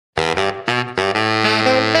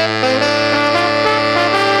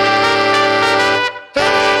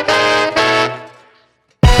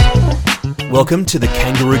Welcome to the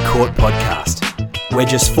Kangaroo Court podcast. We're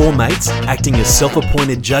just four mates acting as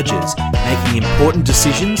self-appointed judges, making important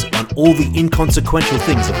decisions on all the inconsequential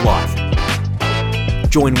things of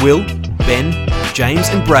life. Join Will, Ben, James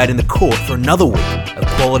and Brad in the court for another week of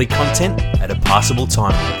quality content at a passable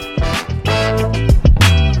time limit.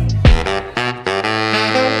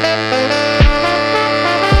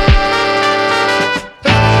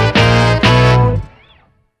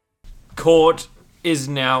 Court is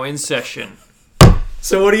now in session.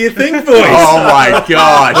 So what do you think, boys? Oh my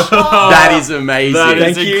gosh, that is amazing. That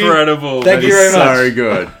is Thank you. incredible. Thank you very much. So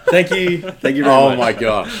good. Thank you very much. Oh my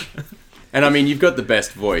gosh. And I mean, you've got the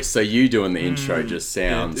best voice, so you doing the intro just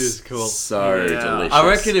sounds it is cool. so Yeah. delicious. I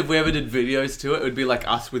reckon if we ever did videos to it, it would be like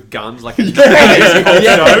us with guns, like a and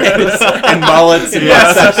mullets and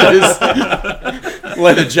mustaches,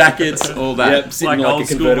 leather jackets, all that. Yep, sitting like like old a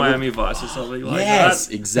school convertible. Miami Vice or something like Yes,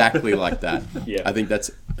 that. exactly like that. Yeah. I think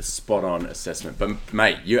that's a spot on assessment. But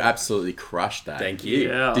mate, you absolutely crushed that. Thank you.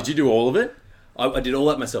 Yeah. Did you do all of it? I did all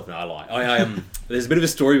that myself. No, I lie. There's a bit of a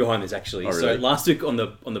story behind this actually. Oh, really? So last week on the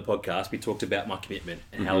podcast, we talked about my commitment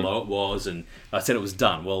and how low it was, and I said it was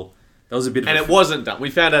done. Well, that was a bit. And of it wasn't done. We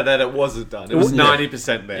found out that it wasn't done. It was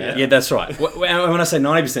 90% there. Yeah, that's right. When I say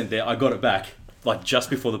 90% there, I got it back like just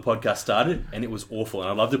before the podcast started, and it was awful. And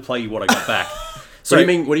I'd love to play you what I got back. So, What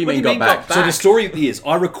do you mean got back? So the story is,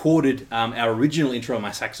 I recorded our original intro on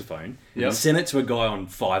my saxophone, Yep. sent it to a guy on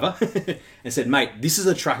Fiverr, and said, "Mate, this is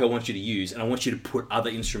a track I want you to use, and I want you to put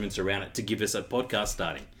other instruments around it to give us a podcast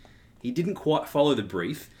starting." He didn't quite follow the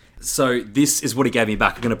brief, so this is what he gave me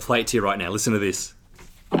back. I'm going to play it to you right now. Listen to this.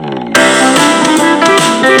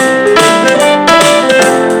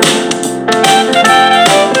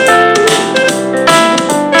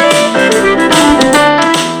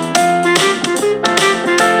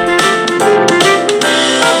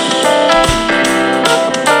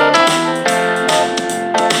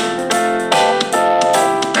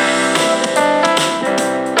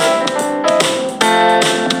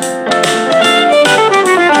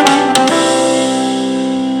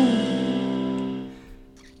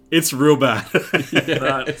 It's real bad.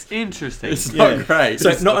 That's interesting. It's not great.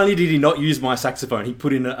 So not only did he not use my saxophone, he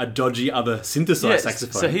put in a dodgy other synthesized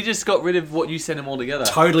saxophone. So he just got rid of what you sent him altogether.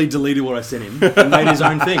 totally deleted what I sent him and made his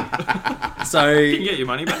own thing. So You can get your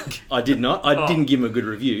money back. I did not. I Oh. didn't give him a good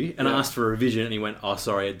review, and I asked for a revision, and he went, "Oh,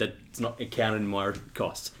 sorry, that's not accounted in my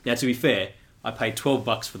costs." Now, to be fair, I paid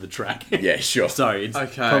 $12 for the track. Yeah, sure. So it's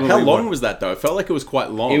Okay. probably How long what- was that though? It felt like it was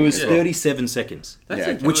quite long. It was Yeah. 37 seconds, That's Yeah.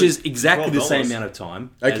 a which good- is exactly the same $12. amount of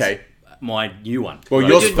time. Okay. As my new one. Well, Right?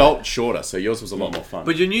 yours felt shorter, so yours was a lot more fun.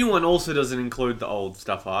 But your new one also doesn't include the old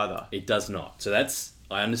stuff either. It does not. So that's,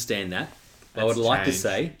 I understand that. I That's would like to changed.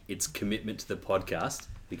 say it's commitment to the podcast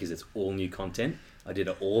because it's all new content. I did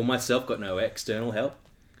it all myself, got no external help.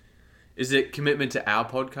 Is it commitment to our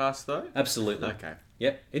podcast though? Absolutely. Okay.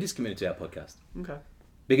 Yep, it is committed to our podcast. Okay.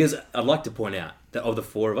 Because I'd like to point out that of the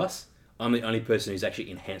four of us, I'm the only person who's actually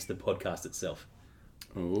enhanced the podcast itself.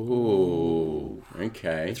 Ooh,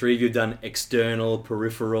 okay. The three of you have done external,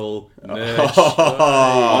 peripheral, merch,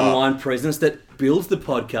 online presence that builds the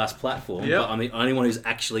podcast platform. Yep. But I'm the only one who's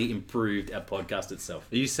actually improved our podcast itself.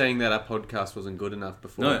 Are you saying that our podcast wasn't good enough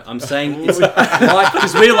before? No, I'm saying it's like,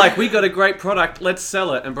 Because we're like, we got a great product, let's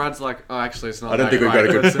sell it. And Brad's like, oh, actually, it's not I don't that think we've got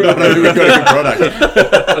a great. good. I don't think we've got a good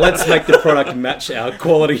product. let's make the product match our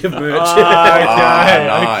quality of merch.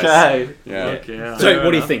 Nice. Okay. Yeah. Okay. So,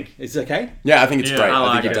 what do you think? Is it okay? Yeah, I think it's Yeah, great. I I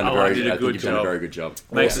like think you've it. done a I very. like it. I think Good you've done a job. very good job.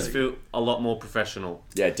 Makes Awesome. us feel a lot more professional.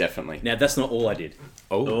 Yeah, definitely. Now, that's not all I did.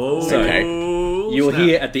 Oh, So- okay. You'll snap.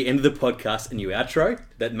 hear at the end of the podcast a new outro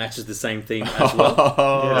that matches the same theme as well.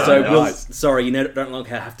 Oh, So, nice. sorry, you don't like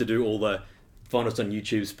have to do all the find us on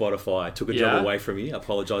YouTube, Spotify. I took a Yeah. job away from you. I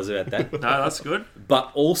apologise about that. No, that's good. But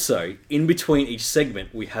also, in between each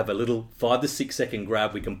segment, we have a little 5 to 6 second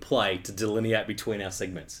grab we can play to delineate between our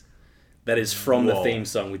segments. That is from the Whoa. theme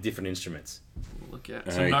song with different instruments. Look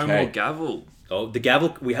at so no Okay. more gavel. Oh, the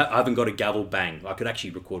gavel, I haven't got a gavel bang. I could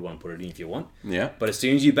actually record one and put it in if you want. Yeah. But as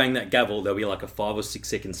soon as you bang that gavel, there'll be like a 5 or 6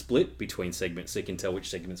 second split between segments so you can tell which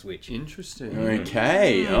segment's which. Interesting.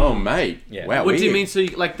 Okay. Oh, mate. Yeah. Wow. What do you weird. mean? So,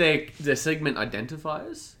 like, they're segment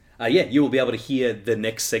identifiers? Yeah, you will be able to hear the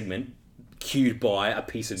next segment cued by a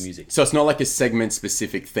piece of music. So it's not like a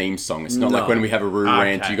segment-specific theme song. It's not No. like when we have a Roo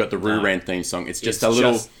Rant, Okay. you got the Roo No. Rant theme song. It's just It's a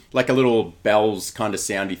little, just- like a little bells kind of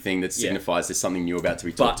soundy thing that Yeah. signifies there's something new about to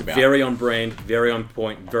be But talked about. very on brand, very on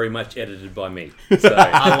point, very much edited by me. So,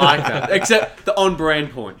 I like that. Except the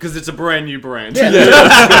on-brand point, because it's a brand new brand.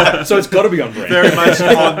 so it's got to be on brand. Very much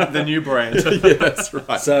on the new brand. yeah, that's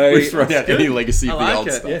right. So- We've thrown out any legacy I of the like old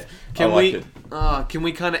it, stuff. Yeah. Can like we? it. Can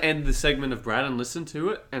we kind of end the segment of Brad and listen to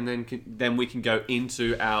it, and then we can go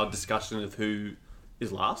into our discussion of who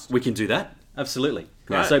is last? We can do that. Absolutely.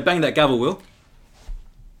 Great. So bang that gavel, Will.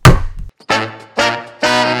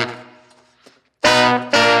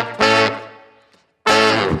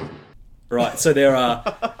 Right, so there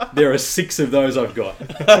are 6 of those I've got, and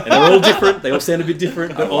they're all different. They all sound a bit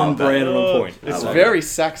different, but on brand and on point. It's love very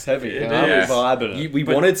sax heavy. It I'm is. vibing it. We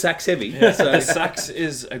wanted sax heavy. The So sax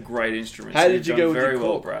is a great instrument. How so did you've you done go with very your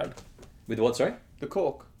well, cork? Brad? with what? Sorry, The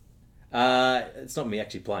cork. it's not me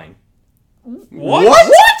actually playing.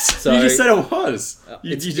 What? So You just said it was.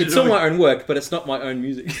 it's all my own work, but it's not my own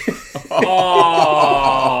music.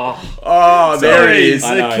 Oh, there it is.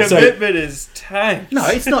 I know. The So- commitment is tanked. No,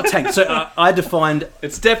 it's not tanked. So I defined.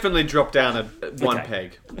 It's definitely dropped down one Okay.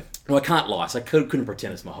 peg. Well, I can't lie. So I couldn't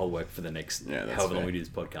pretend it's my whole work for the next Yeah, that's however long fair. we do this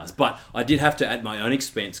podcast. But I did have to, at my own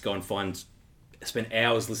expense, go and spend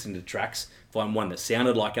hours listening to tracks, find one that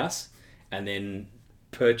sounded like us, and then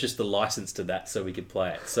purchase the license to that so we could play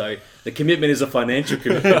it. So the commitment is a financial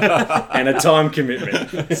commitment and a time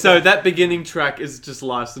commitment. So that beginning track is just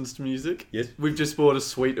licensed music. Yes. We've just bought a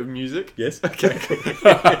suite of music. Yes. Okay.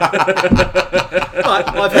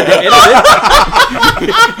 I've had to edit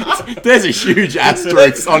it. There's a huge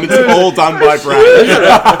asterisk on it's all done by Brad.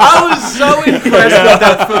 I was so impressed with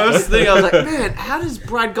that first thing. I was like, man, how does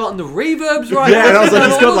Brad gotten the reverbs right? Yeah, and I was like,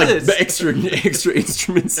 How's it's he done got like all of this? extra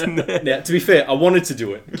instruments in there. Now, to be fair, I wanted to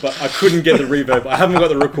do it, but I couldn't get the reverb. I haven't got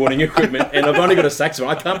the recording equipment, and I've only got a saxophone.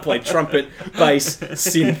 I can't play trumpet, bass,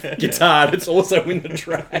 synth, guitar. That's also in the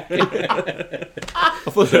track. I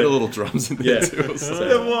thought there were little drums in there Yeah. too.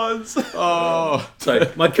 There was. Oh,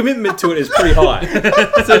 So my commitment to it is pretty high.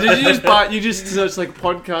 So did you just buy? You just searched like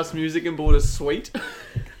podcast music and bought a suite?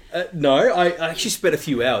 No, I actually spent a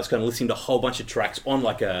few hours kind of listening to a whole bunch of tracks on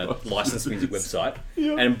like a licensed music website,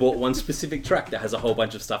 and bought one specific track that has a whole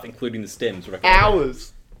bunch of stuff, including the stems.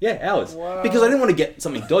 Hours. Yeah, hours. Wow. Because I didn't want to get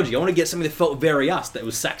something dodgy. I want to get something that felt very us, that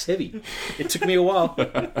was sax heavy. It took me a while.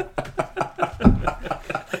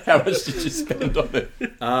 how much did you spend on it?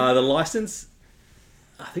 The license,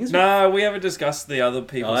 I think it's No, we haven't discussed the other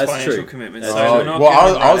people's that's financial true. commitments. That's so true. we're not Well,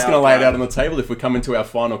 gonna I was run going to lay it Brad. out on the table if we come into our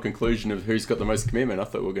final conclusion of who's got the most commitment. I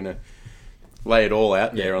thought we were going to lay it all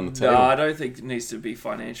out there on the table. No, I don't think it needs to be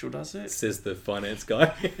financial, does it? says the finance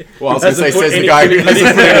guy. Well, I was going to say, Hasn't put says the any guy who commitment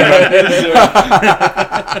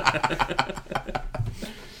hasn't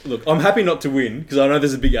Look, I'm happy not to win, because I know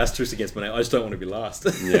there's a big asterisk against my name. I just don't want to be last.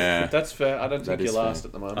 Yeah, That's fair. I don't That think you're is last fair.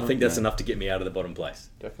 at the moment. I think that's enough to get me out of the bottom place.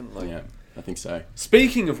 definitely. yeah, I think so.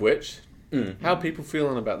 Speaking of which, how are people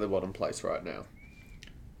feeling about the bottom place right now?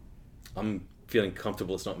 I'm feeling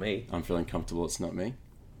comfortable it's not me. I'm feeling comfortable it's not me.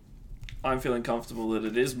 I'm feeling comfortable that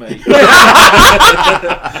it is me.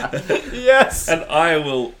 Yes. And I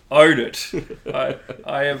will own it.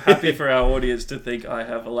 I am happy for our audience to think I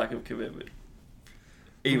have a lack of commitment.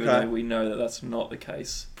 Even Okay. though we know that that's not the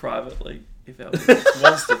case privately. If our audience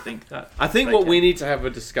wants to think that. I think they what can. we need to have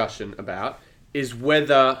a discussion about is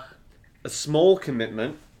whether a small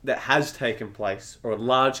commitment that has taken place or a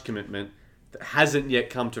large commitment that hasn't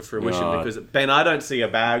yet come to fruition. No. Because, Ben, I don't see a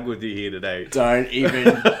bag with you here today. Don't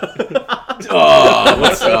even. Oh,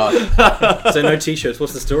 what's up? So no t-shirts,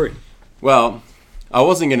 what's the story? Well, I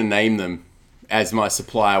wasn't going to name them as my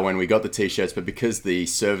supplier when we got the t-shirts, but because the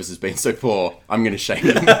service has been so poor, I'm going to shame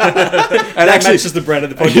them. And actually, Matches the brand of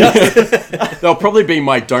the podcast. they'll probably be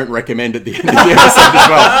my don't recommend at the end of the episode as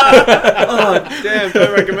well. Oh, damn,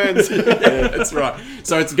 don't recommend. Yeah, that's right.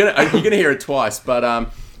 So you're gonna hear it twice, but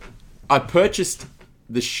I purchased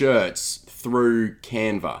the shirts through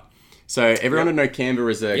Canva. So everyone would know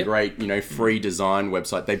Canva is a great, free design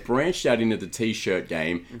website. They branched out into the t-shirt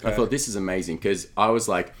game. I thought this is amazing because I was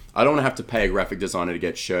like, I don't want to have to pay a graphic designer to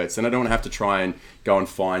get shirts, and I don't want to have to try and go and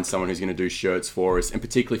find someone who's going to do shirts for us, and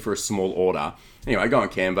particularly for a small order. Anyway, I go on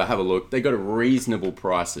Canva, have a look. They got reasonable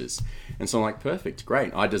prices, and so I'm like, perfect,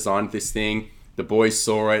 great. I designed this thing. The boys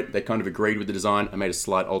saw it. They kind of agreed with the design. I made a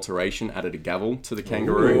slight alteration, added a gavel to the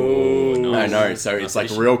kangaroo. Ooh, I nice. know, so it's like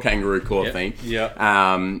a real kangaroo claw thing. Yeah.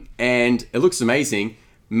 And it looks amazing.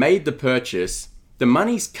 Made the purchase. The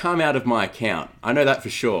money's come out of my account. I know that for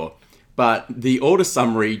sure. But the order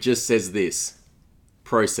summary just says this.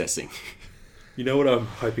 Processing. You know what I'm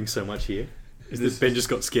hoping so much here? Is that Ben just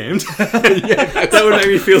got scammed. That would make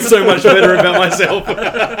me feel so much better about myself.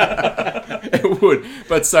 would.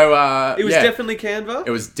 But so It was yeah. definitely Canva.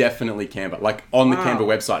 It was definitely Canva, like on the Canva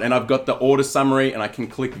website. And I've got the order summary and I can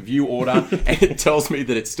click view order and it tells me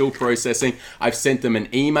that it's still processing. I've sent them an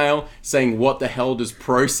email saying what the hell does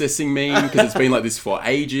processing mean, because it's been like this for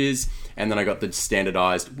ages. And then I got the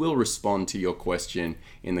standardized, we'll respond to your question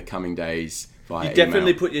in the coming days via You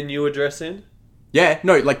definitely email. put your new address in. Yeah,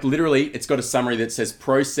 no, like literally it's got a summary that says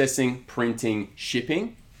processing, printing,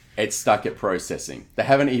 shipping. It's stuck at processing. They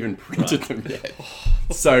haven't even printed them yet.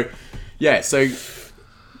 So, yeah, so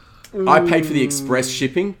I paid for the express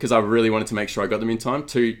shipping because I really wanted to make sure I got them in time.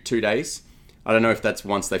 Two days. I don't know if that's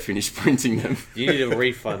once they finish printing them. You need to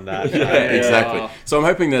refund that. Yeah, exactly. So I'm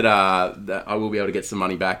hoping that that I will be able to get some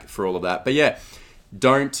money back for all of that. But yeah,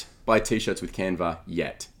 don't buy t-shirts with Canva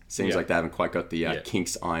yet. Seems like they haven't quite got the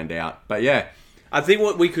kinks ironed out. But yeah. I think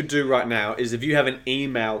what we could do right now is if you have an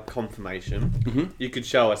email confirmation, you could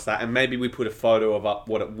show us that, and maybe we put a photo of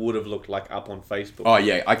what it would have looked like up on Facebook. Oh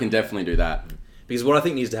yeah, I can definitely do that. Because what I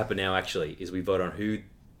think needs to happen now, actually, is we vote on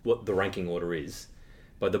what the ranking order is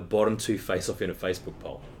by the bottom 2 face off in a Facebook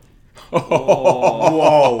poll.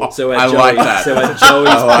 Whoa! So I like that. So our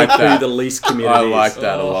Joey's like pick that. who the least committed I is. like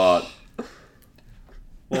that a lot.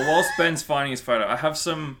 Well, whilst Ben's finding his photo, I have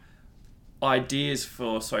some ideas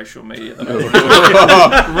for social media that I Now want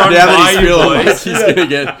to run that by he's you feeling like boys. he's gonna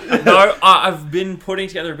get. No, I've been putting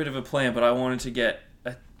together a bit of a plan, but I wanted to get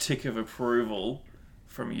a tick of approval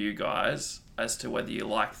from you guys as to whether you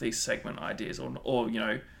like these segment ideas or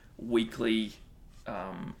weekly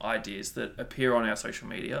ideas that appear on our social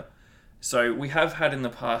media. So we have had in the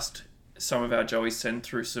past some of our Joeys send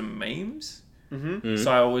through some memes. So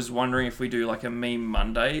I was wondering if we do like a meme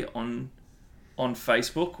Monday on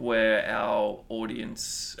Facebook where our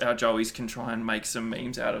audience, our Joeys, can try and make some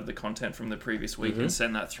memes out of the content from the previous week and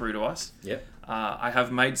send that through to us. Yep. I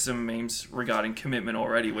have made some memes regarding commitment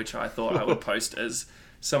already, which I thought I would post as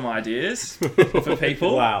some ideas for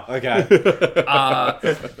people. Wow, okay.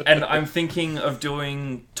 And I'm thinking of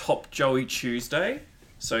doing Top Joey Tuesday.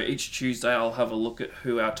 So each Tuesday I'll have a look at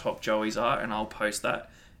who our top Joeys are and I'll post that.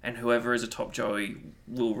 And whoever is a top Joey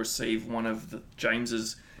will receive one of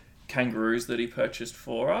James's kangaroos that he purchased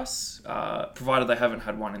for us, provided they haven't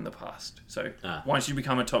had one in the past. So once you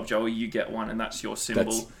become a top Joey, you get one and that's your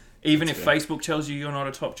symbol. Even if Facebook tells you you're not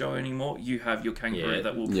a top Joey anymore, you have your kangaroo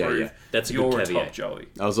that will prove That's a you're good a caveat. top Joey.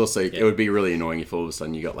 I was also. It would be really annoying if all of a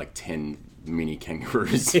sudden you got like 10 mini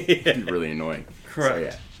kangaroos. It'd be really annoying.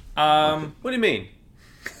 Correct. So, yeah. What do you mean?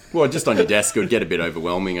 Well, just on your desk, it would get a bit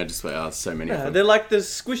overwhelming. I just went, so many of them. They're like the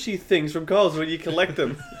squishy things from Coles when you collect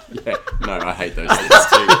them. Yeah, no, I hate those things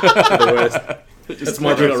too. The worst. That's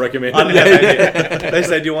my do not recommend. They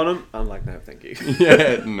say, do you want them? I'm like, no, thank you.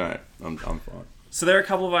 Yeah, no, I'm fine. So there are a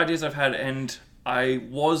couple of ideas I've had, and I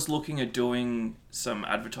was looking at doing some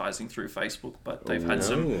advertising through Facebook, but they've had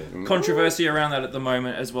some controversy around that at the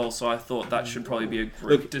moment as well, so I thought that should probably be a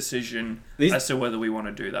group decision as to whether we want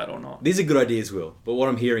to do that or not. These are good ideas, Will. But what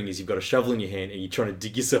I'm hearing is you've got a shovel in your hand and you're trying to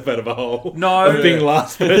dig yourself out of a hole. No. Of being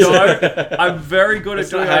last person. No, I'm very good at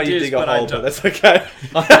doing Not how you ideas, dig a but I hole, but don't. that's okay.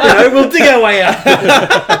 We'll dig our way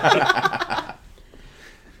out.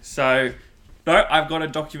 So, no, I've got a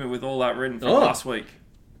document with all that written from last week.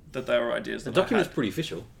 That they were ideas. The That I document's had. pretty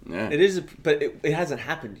official. Yeah. It is, but it hasn't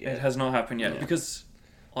happened It yet. has not happened yet because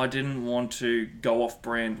I didn't want to go off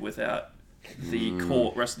brand without the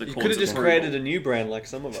rest of the You court's could have just approval. created a new brand like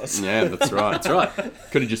some of us. Yeah, that's right. That's right.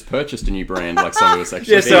 Could have just purchased a new brand like some of us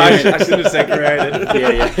actually. Yeah, so I should have said created.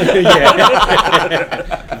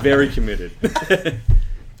 Yeah. Very committed.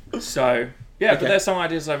 So, yeah, but there's some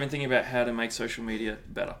ideas I've been thinking about how to make social media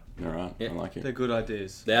better. All right, Yeah. I like They're it. good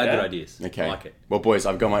ideas. They are Yeah. good ideas. Okay. I like it. Well, boys,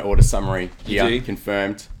 I've got my order summary here do?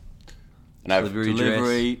 confirmed. And I've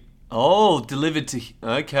Delivery. Oh, delivered to.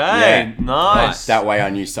 Okay, Yeah. nice. That way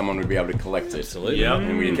I knew someone would be able to collect it. Absolutely. Yep.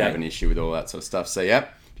 And we didn't have an issue with all that sort of stuff. So, yeah,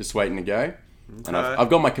 just waiting to go. And I've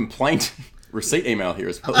got my complaint receipt email here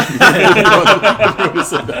as well. I would have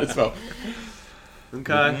said that as well.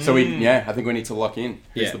 Okay. So, I think we need to lock in.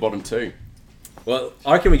 Here's Yeah. the bottom 2. Well,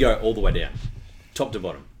 I reckon we go all the way down. Top to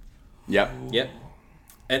bottom. Yep. Yep.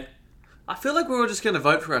 And I feel like we were just going to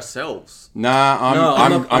vote for ourselves. Nah,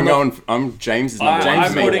 I'm going. I'm James is number one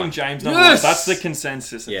I'm for me. putting James number Yes! one. That's the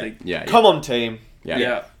consensus, I Yeah. think. Yeah. Come on, team.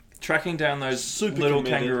 Yeah. Tracking down those Super little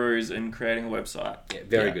committed. kangaroos and creating a website. yeah,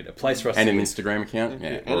 very good. A place for us And to an live. Instagram account.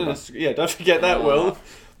 Yeah. Yeah, don't forget that, Will.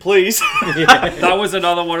 Please. That was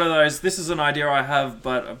another one of those. This is an idea I have,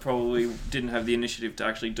 but I probably didn't have the initiative to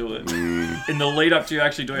actually do it. In the lead up to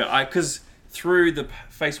actually doing it, because through the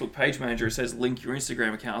Facebook page manager it says link your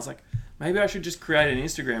Instagram account. I was like, Maybe I should just create an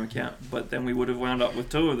Instagram account, but then we would have wound up with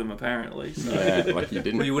 2 of them apparently. So. Yeah, like you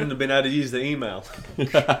didn't. Well, you wouldn't have been able to use the email.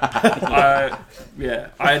 I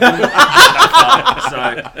didn't get that far.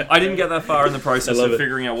 So I didn't get that far in the process I love of it.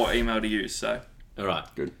 figuring out what email to use. So All right.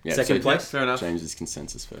 Good. Yeah, Second so place? Fair enough. James's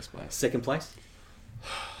consensus first place. Second place.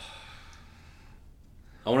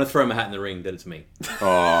 I want to throw my hat in the ring that it's me. Oh,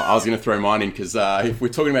 I was going to throw mine in because if we're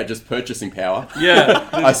talking about just purchasing power, yeah,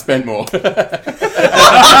 I spent more. Did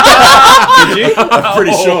you? I'm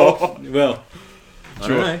pretty sure. Well, I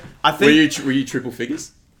don't know. I Were think you triple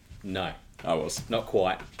figures? No, I was. not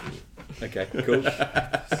quite. Okay, cool.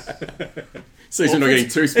 So you're not getting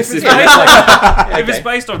too specific. if it's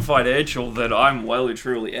based on financial, then I'm well and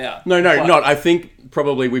truly out. No, But- not. I think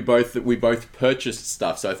probably we both purchased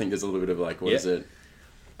stuff, so I think there's a little bit of like, what Yeah. is it?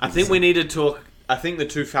 I think we need to talk. I think the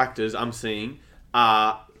 2 factors I'm seeing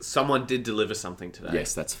are someone did deliver something today.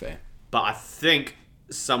 Yes, that's fair. But I think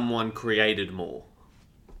someone created more.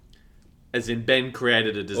 As in Ben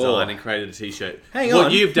created a design and created a T-shirt. Hang what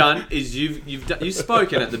on. you've done is you've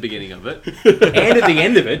spoken at the beginning of it. And at the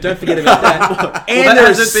end of it, don't forget about that. And that there are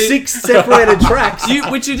hasn't been- 6 separated tracks.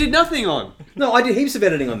 Which you did nothing on. No, I did heaps of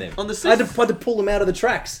editing on them. On the I had to pull them out of the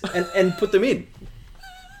tracks and put them in.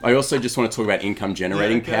 I also just want to talk about income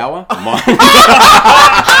generating power.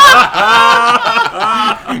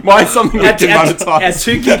 Mine's something that can Our monetize.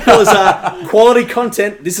 2 key pillars are quality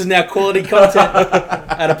content. This is now quality content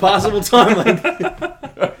at a passable time length.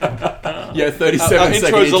 Yeah, 37 Our second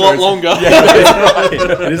intro's a lot longer.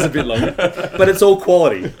 It is a bit longer, but it's all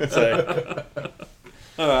quality. So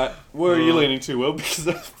Alright, where are you leaning to, Will? Because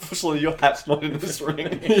unfortunately your hat's not in this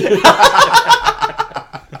ring.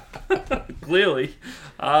 Clearly.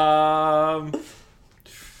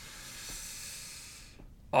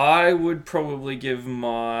 I would probably give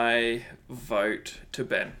my vote to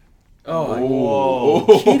Ben. Oh,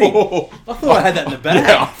 kidding. I thought I had that in the bag.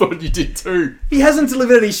 Yeah, I thought you did too. He hasn't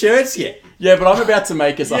delivered any shirts yet. Yeah, but I'm about to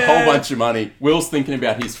make us a Yeah. whole bunch of money. Will's thinking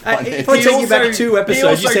about his If finances. I take you also- back 2 he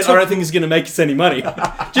episodes, you also said, I don't think it's going to make us any money.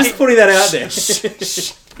 Just putting that out there.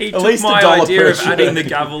 He At took least my $1 idea per of shirt. adding the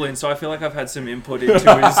gavel in, so I feel like I've had some input into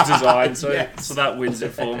his design, so that wins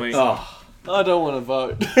it for me. Oh, I don't want to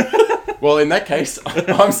vote. Well, in that case,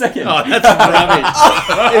 I'm second. that's rubbish.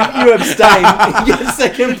 If you abstain, you get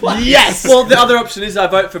second place. Yes! Well, the other option is I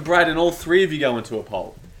vote for Brad and all 3 of you go into a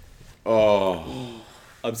poll. Oh,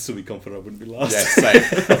 I'd still be confident I wouldn't be last. yeah, same.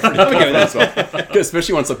 I'm pretty confident as well.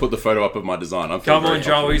 Especially once I put the photo up of my design. I'm Come feeling on,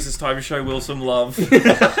 very Joey's, it's time to show Will some love.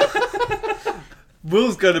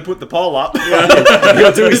 Will's going to put the poll up. confident.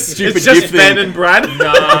 He'll do his stupid It's just gift Ben thing. and Brad.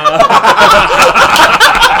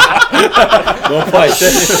 Well played.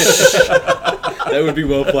 That would be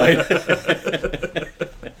well played.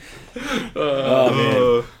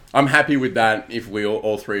 Oh, man. I'm happy with that if we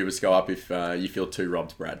all 3 of us go up if you feel too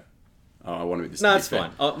robbed, Brad. I want to be this. No, to be it's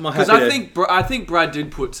fair. fine. Because I think Brad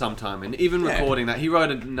did put some time in. Even recording that, he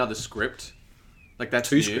wrote another script. Like that's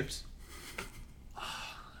 2 new. scripts.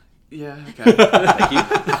 Yeah. Okay. Thank you.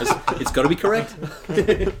 It's got to be correct.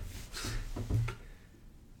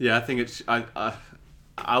 Yeah, I think it's.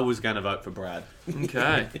 I was going to vote for Brad.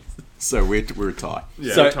 Okay. So we're a tie.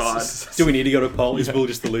 Yeah. So, tied. do we need to go to a poll? Is Will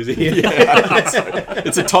just the loser here?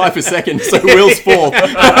 It's a tie for second, so Will's fourth.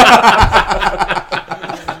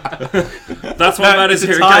 That's what matters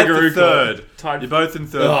here at tied Kangaroo for third. Court. Tied You're for both in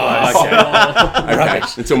third Oh, place. okay. Okay,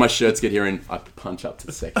 until my shirts get here and I punch up to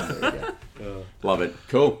the second. There we go. Love it.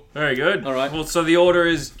 Cool. Very good. All right. Well, so the order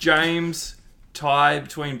is James, tie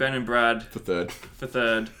between Ben and Brad For third. for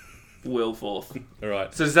third, Will fourth. All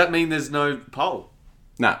right. So does that mean there's no poll?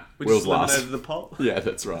 Nah, We Will's just last. eliminated the poll. Yeah,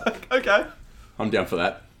 that's right. Okay. I'm down for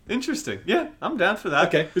that. Interesting. Yeah, I'm down for that.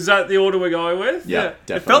 Okay. Is that the order we're going with? Yeah, It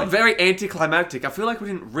definitely. felt very anticlimactic. I feel like we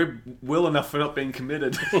didn't rib Will enough for not being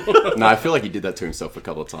committed. No, I feel like he did that to himself a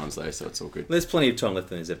couple of times though, so it's all good. There's plenty of time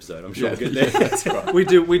left in this episode. I'm sure Yeah, we'll get there. that's right. we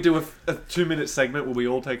do a 2-minute segment where we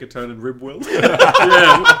all take a turn and rib Will.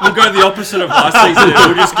 Yeah, we'll go the opposite of last season.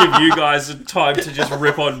 We'll just give you guys time to just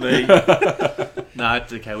rip on me. Nah,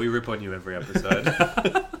 it's okay. We rip on you every episode.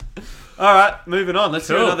 All right, moving on. Let's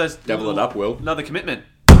Cool. do another Double it up, Will. Another commitment.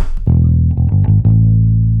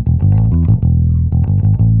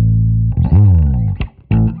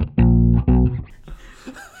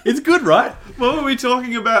 It's good, right? What were we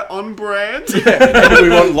talking about on brand? And we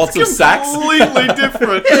want lots of sacks. Completely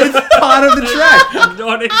different. Part of the track.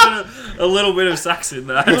 Not even a little bit of sax in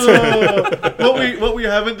that. What we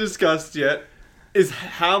haven't discussed yet is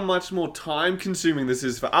how much more time consuming this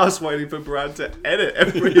is for us waiting for Brad to edit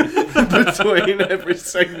between every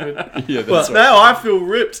segment. Yeah, that's Well, right. Now I feel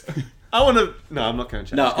ripped. I want to. No, I'm not going to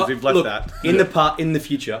change because we've left look, that. in the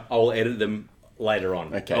future, I will edit them later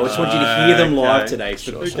on. Okay. I just want you to hear them live Okay. today for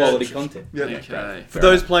Sure, quality sure. content. Yeah. Okay. For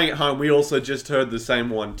those playing at home, we also just heard the same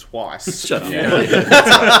one twice. Shut up. Yeah.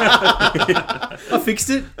 I fixed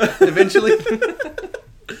it eventually.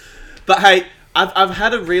 But hey, I've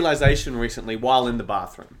had a realization recently while in the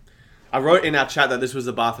bathroom. I wrote in our chat that this was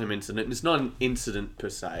a bathroom incident. It's not an incident per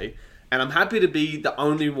se, and I'm happy to be the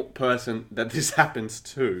only person that this happens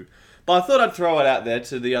to. But I thought I'd throw it out there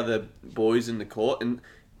to the other boys in the court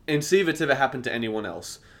and see if it's ever happened to anyone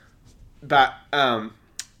else. But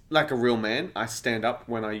like a real man, I stand up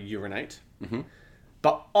when I urinate. Mm-hmm.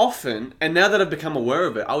 But often, and now that I've become aware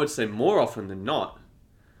of it, I would say more often than not,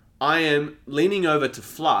 I am leaning over to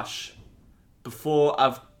flush before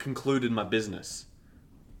I've concluded my business.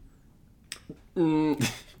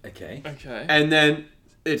 Okay. Okay. And then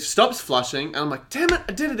it stops flushing, and I'm like, damn it,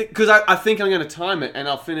 I did it. Because I think I'm going to time it, and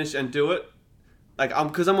I'll finish and do it.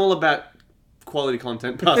 Because I'm all about quality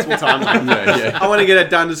content, passable time. Yeah. I want to get it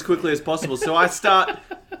done as quickly as possible. So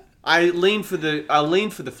I lean for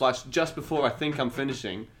the flush just before I think I'm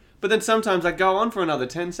finishing. But then sometimes I go on for another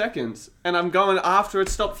 10 seconds, and I'm going after it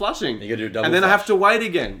stopped flushing. You gotta do a double and then I have flush. to wait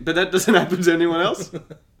again. But that doesn't happen to anyone else.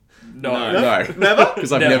 No. No. Never?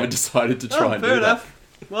 Because I've Never. never decided to try and Fair do enough.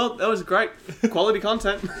 Well, that was great. Quality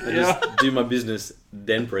content. I just do my business,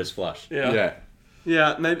 then press flush. that. Yeah. Yeah.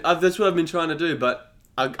 Yeah, maybe that's what I've been trying to do, but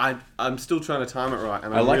I'm still trying to time it right.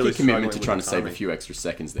 And I I'm like really your commitment to struggling trying to with the save a timing. few extra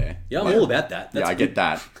seconds there. Yeah, I'm all about that. Yeah, That's I get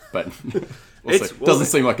that, but also, It's- it doesn't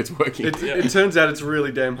seem like it's working. It turns out it's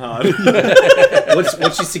really damn hard. What's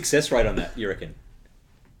your success rate on that, you reckon?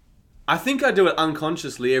 I think I do it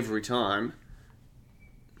unconsciously every time.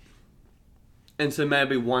 And so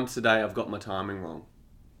maybe once a day I've got my timing wrong.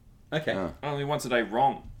 Okay. Oh. Only once a day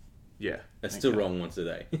wrong. Yeah. That's still wrong once a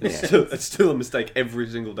day. It's still a mistake every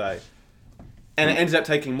single day. And it ends up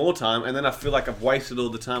taking more time, and then I feel like I've wasted all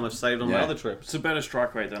the time I've saved on my Yeah. other trips. It's a better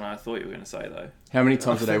strike rate than I thought you were going to say, though. How many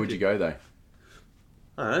times a day would you go, though?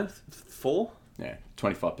 I don't know, 4? Yeah,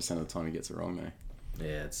 25% of the time he gets it wrong, though.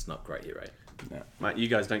 Yeah, it's not great here, right? No, Mate, you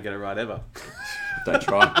guys don't get it right ever. don't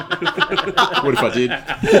try. What if I did?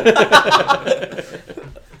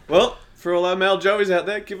 Well, for all our male Joeys out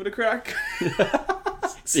there, give it a crack.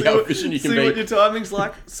 See how efficient you can see be. what your timing's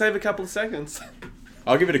like. Save a couple of seconds.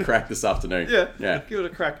 I'll give it a crack this afternoon. Yeah, Yeah. give it a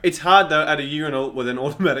crack. It's hard though at a urinal with an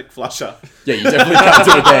automatic flusher. Yeah, you definitely can't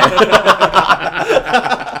do it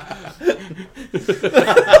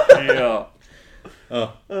there. Yeah.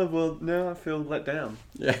 Oh well, now I feel let down.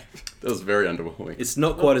 Yeah, that was very underwhelming. It's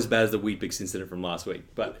not quite as bad as the Weet-Bix incident from last week,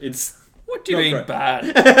 but it's... What do you Not mean great.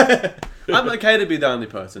 bad? I'm okay to be the only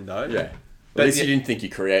person though. Yeah. At But least yeah- you didn't think you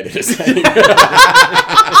created it.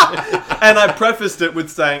 And I prefaced it with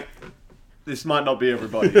saying, this might not be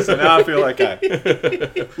everybody. So now I feel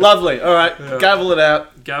okay. Lovely. All right, gavel it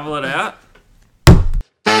out. Gavel it out.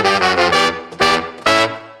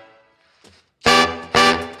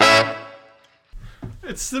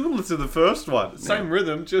 It's similar to the first one. Same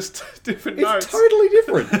rhythm, just different notes. It's totally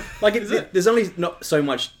different. Like, there's only not so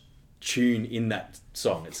much tune in that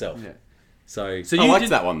song itself. Yeah. So I you liked did-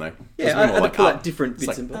 that one, though. It was yeah, more I had to like pull up. out different It's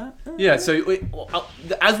bits like, and bobs. Yeah, so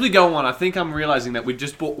as we go on, I think I'm realizing that we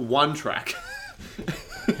just bought one track.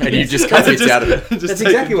 And you just cut bits out of it. That's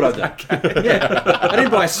exactly what I've done. Yeah, I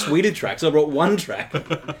didn't buy a suite of tracks. I brought one track,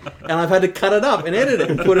 and I've had to cut it up and edit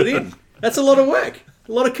it and put it in. That's a lot of work,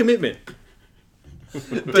 a lot of commitment.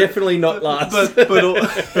 Definitely not last.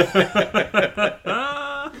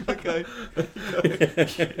 Okay.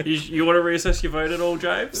 You want to reassess your vote at all,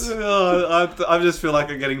 James? I just feel like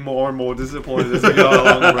I'm getting more and more disappointed as we go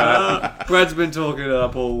along, Brad. Brad's been talking it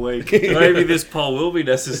up all week. Maybe this poll will be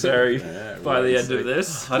necessary by the we'll end see. of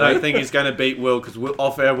this. I don't think he's going to beat Will because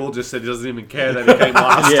off air Will just said he doesn't even care that he came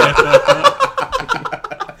last. Yeah.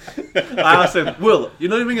 I asked him, Will, you're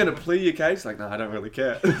not even going to plead your case? Like, no, I don't really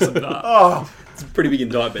care. Oh, It's a pretty big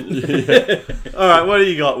indictment. all right. What do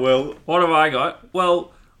you got, Will? What have I got?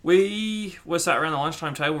 Well, we were sat around the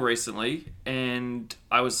lunchtime table recently, and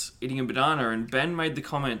I was eating a banana, and Ben made the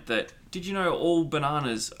comment that, did you know all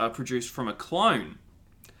bananas are produced from a clone?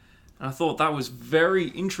 And I thought that was very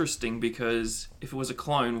interesting because if it was a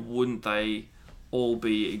clone, wouldn't they all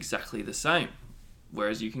be exactly the same?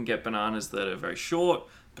 Whereas you can get bananas that are very short,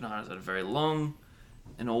 bananas that are very long,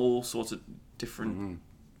 and all sorts of different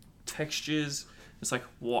textures. It's like,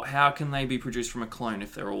 what? How can they be produced from a clone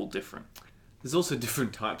if they're all different? There's also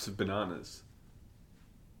different types of bananas.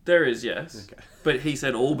 There is, yes. Okay. But he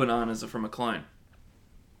said all bananas are from a clone.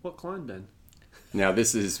 What clone, Ben? Now,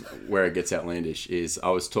 this is where it gets outlandish, is I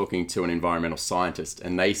was talking to an environmental scientist,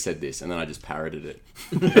 and they said this, and then I just parroted it.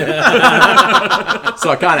 So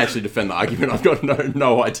I can't actually defend the argument. I've got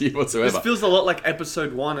no idea This whatsoever. feels a lot like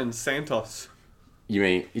episode 1 in Santos. You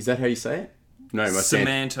mean, is that how you say it? No,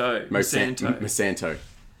 Semanto. Monsanto. Monsanto.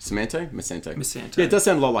 Monsanto? Monsanto. Monsanto. Yeah, it does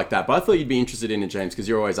sound a lot like that, but I thought you'd be interested in it, James, because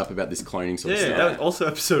you're always up about this cloning sort of Yeah, stuff. that was also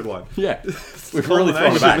episode 1. Yeah. We've really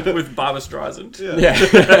thrown it back. With Barbara Streisand. Yeah.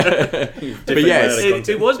 But yes.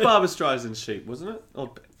 It was Barbara Streisand's sheep, wasn't it?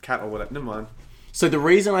 Or cat or whatever. Never mind. So the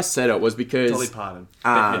reason I said it was because... Dolly Parton.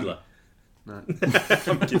 Hitler. No.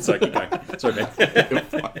 Sorry, keep going. Sorry, man.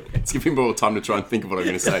 It's giving me more time to try and think of what I'm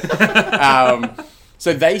going to say.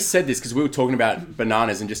 So they said this because we were talking about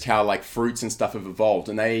bananas and just how like fruits and stuff have evolved,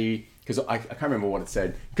 and they, because I can't remember what it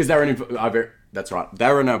said, because that's right, they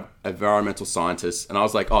were an environmental scientist, and I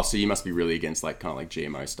was like, oh, so you must be really against like kind of like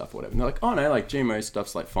GMO stuff or whatever. And they're like, oh no, like GMO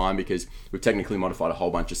stuff's like fine because we've technically modified a whole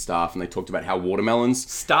bunch of stuff, and they talked about how watermelons,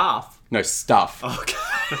 Staff. no stuff, Okay.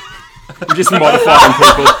 we just modified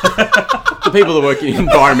people. The people that work in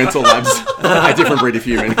environmental labs, a different breed of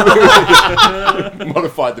human,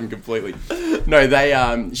 modified them completely.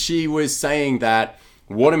 No, she was saying that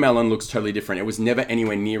watermelon looks totally different. It was never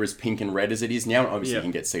anywhere near as pink and red as it is now. And obviously, you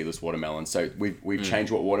can get seedless watermelon. So we've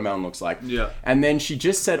changed what watermelon looks like. Yeah. And then she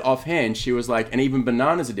just said offhand, she was like, and even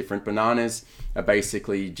bananas are different. Bananas are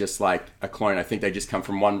basically just like a clone. I think they just come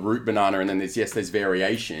from one root banana, and then there's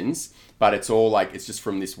variations, but it's all like, it's just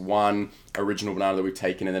from this one original banana that we've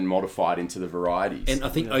taken and then modified into the varieties. And I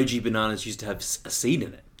think OG bananas used to have a seed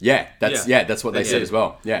in it. Yeah, that's what they said as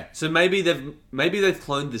well. Yeah. So maybe they've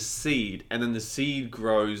cloned the seed, and then the seed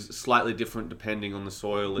grows slightly different depending on the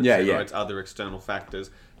soil, etc. It's other external factors.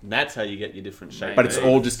 And that's how you get your different shapes. But it's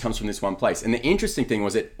all just comes from this one place. And the interesting thing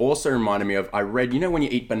was, it also reminded me of, I read, when you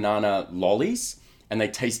eat banana lollies and they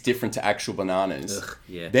taste different to actual bananas,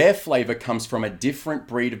 their flavor comes from a different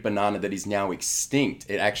breed of banana that is now extinct.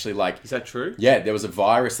 It actually Is that true? Yeah, there was a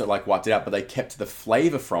virus that wiped it out, but they kept the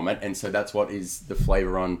flavor from it, and so that's what is the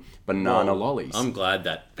flavor on banana lollies. I'm glad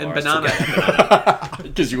that. And virus banana.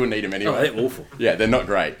 Because you wouldn't eat them anyway. Oh, they're awful. Yeah, they're not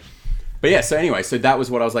great. But yeah, so anyway, so that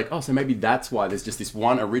was what I was like, oh, so maybe that's why there's just this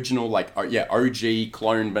one original, OG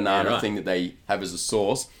clone banana thing that they have as a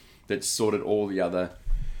source that sorted all the other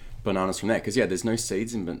bananas from there. Because, there's no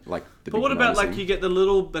seeds in, the But big what about, bananas you get the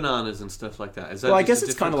little bananas and stuff like that? Is that Well, I just guess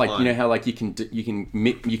a it's kind different of like, clone? how,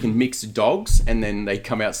 you can mix dogs and then they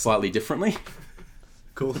come out slightly differently.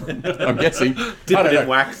 Cool. I'm guessing. I Dip don't it know. in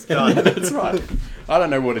wax. That's right. I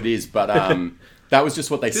don't know what it is, but that was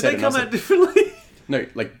just what they Did said. they and I come was out like, differently? no,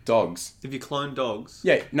 like dogs. If you clone dogs?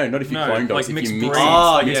 Yeah, no, not if you No, clone dogs. like If mixed you mix breeds.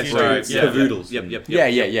 Oh, mixed yeah, breeds. sorry. Yeah. Cavoodles. Yep.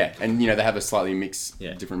 Yeah. And, they have a slightly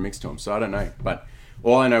different mix to them. So I don't know. But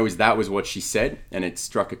all I know is that was what she said, and it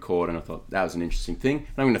struck a chord, and I thought that was an interesting thing. And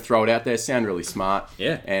I'm going to throw it out there. Sound really smart.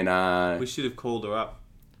 Yeah. And We should have called her up.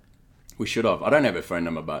 we should have. I don't have her phone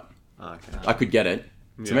number, but Oh, okay. I could get it.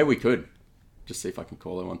 So Yeah. maybe we could. Just see if I can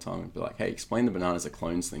call her one time and be like, hey, explain the bananas are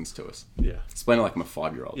clones things to us. Yeah. Explain it like I'm a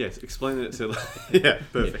 5-year-old. Yes, explain it to... Yeah,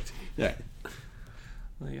 perfect. Yeah.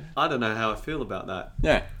 There you go. I don't know how I feel about that.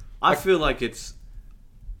 Yeah. I feel like it's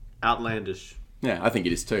outlandish. Yeah, I think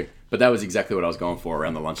it is too. But that was exactly what I was going for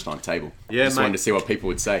around the lunchtime table. Yeah, Just mate. wanted to see what people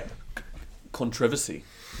would say. Controversy.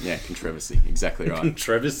 Yeah, controversy. Exactly right.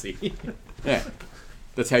 Controversy. Yeah.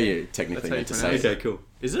 That's how you technically That's how need to you say pronounce it. Okay, cool.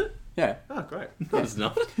 Is it? Yeah. Oh, great. No, it's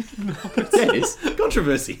not. Yeah, it is.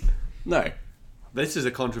 Controversy. No. This is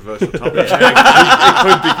a controversial topic. It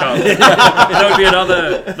could become. That would be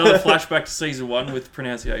another flashback to season 1 with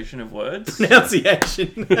pronunciation of words.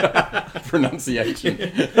 Pronunciation. Pronunciation.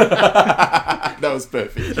 That was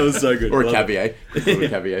perfect. That was so good. Or a Love it. caveat. Just a little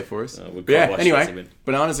caveat for us. we'll But yeah, watch that anyway, segment.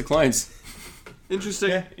 bananas are clones.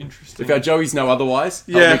 Interesting. Interesting. If our Joeys know otherwise,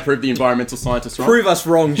 Yeah. help me prove the environmental scientists wrong. Prove us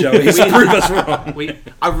wrong, Joey. Prove us wrong.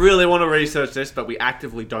 I really want to research this, but we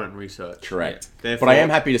actively don't research. Correct. Yeah. Therefore- But I am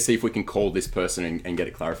happy to see if we can call this person and get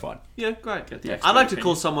it clarified. Yeah, great. the I'd like to expert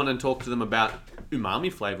call opinion. someone and talk to them about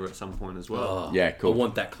umami flavor at some point as well. Yeah, cool. I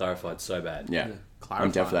want that clarified so bad. Yeah. Clarify.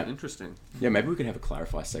 I'm down for that. Interesting. Yeah, maybe we could have a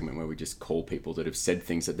clarify segment where we just call people that have said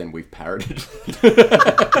things that then we've parroted.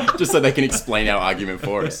 Just so they can explain our argument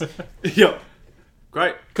for us. Yep.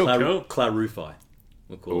 Great. Cool. Clarify.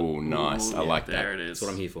 We'll call it. Oh, nice. I like There that. it is. That's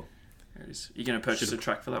what I'm here for. There it is. You're going to purchase a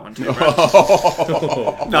track for that one too, Brad?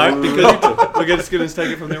 No, because we're just going to take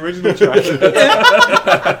it from the original track.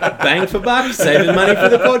 Bang for buck, saving money for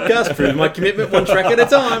the podcast, proving my commitment one track at a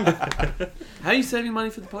time. How are you saving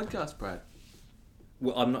money for the podcast, Brad?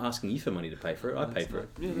 Well, I'm not asking you for money to pay for it. I pay for it.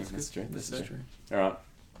 Yeah, that's That's true. That's That's true. true. All right.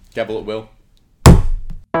 Gavel at will.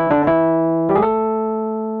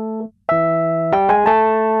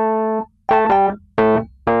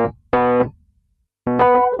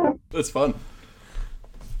 That's fun.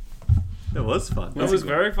 It was fun. That was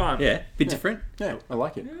very fun. Yeah, bit different. Yeah, I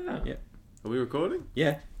like it. Yeah. Are we recording?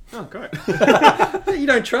 Yeah. Oh, great. You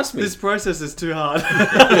don't trust me. This process is too hard.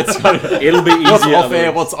 It'll be What's easier. off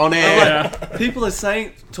air? What's on air? People are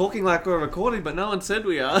talking like we're recording, but no one said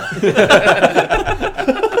we are.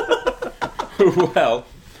 Well,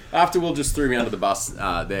 after Will just threw me under the bus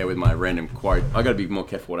there with my random quote, I got to be more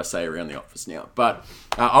careful what I say around the office now. But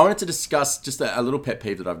I wanted to discuss just a little pet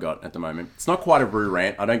peeve that I've got at the moment. It's not quite a Roo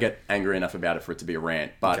rant. I don't get angry enough about it for it to be a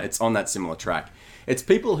rant, but it's on that similar track. It's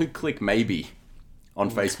people who click maybe on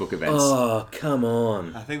Facebook events. Oh, come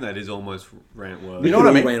on. I think that is almost rant word. We know could what I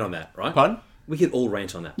all mean? rant on that, right? Pardon? We could all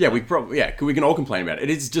rant on that. Yeah, we can all complain about it. It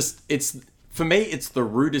is just, for me, it's the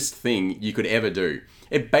rudest thing you could ever do.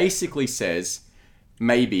 It basically says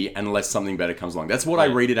maybe unless something better comes along. That's what I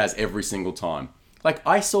read it as every single time. Like,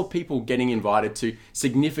 I saw people getting invited to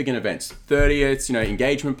significant events, 30ths,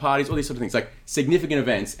 engagement parties, all these sort of things, like significant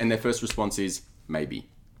events, and their first response is maybe.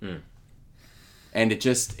 And it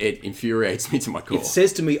infuriates me to my core. It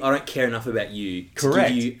says to me, I don't care enough about you Correct.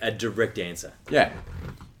 to give you a direct answer. Yeah.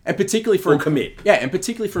 And particularly for... Or commit. Yeah, and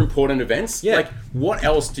particularly for important events. Yeah. Like, what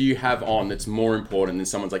else do you have on that's more important than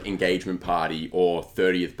someone's, like, engagement party or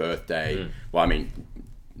 30th birthday? Well, I mean,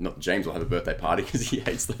 not James will have a birthday party because he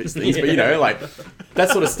hates those things. But, that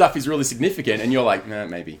sort of stuff is really significant. And you're like, nah,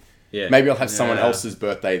 maybe. Yeah. Maybe I'll have someone else's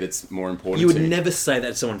birthday that's more important You would to me. never say that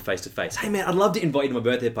to someone face to face. Hey man, I'd love to invite you to my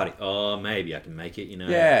birthday party. Oh, maybe I can make it,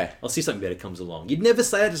 Yeah. I'll see something better comes along. You'd never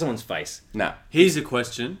say that to someone's face. Nah. Here's a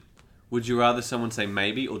question. Would you rather someone say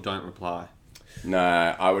maybe or don't reply? No,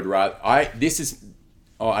 I would rather... I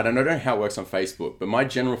don't know how it works on Facebook, but my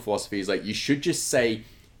general philosophy is like, you should just say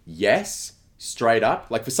yes straight up,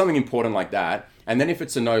 like for something important like that, and then if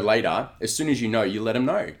it's a no later, as soon as you know, you let them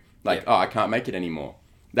know. Like, I can't make it anymore.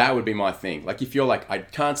 That would be my thing. Like, if you're like, I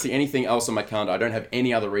can't see anything else on my calendar, I don't have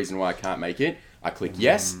any other reason why I can't make it, I click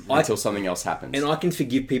yes until something else happens. And I can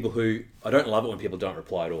forgive people who... I don't love it when people don't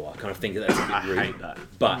reply at all. I kind of think that's a bit rude. I hate that.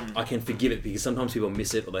 But I can forgive it because sometimes people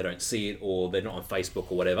miss it or they don't see it or they're not on Facebook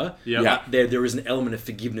or whatever. Yep. Yeah. There is an element of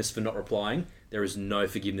forgiveness for not replying. There is no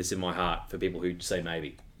forgiveness in my heart for people who say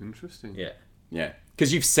maybe. Interesting. Yeah. Yeah.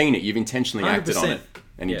 Because you've seen it, you've intentionally acted on 100%. it,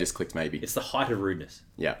 and you Yeah. just clicked maybe. It's the height of rudeness.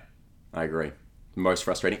 Yeah, I agree. Most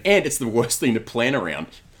frustrating. And it's the worst thing to plan around.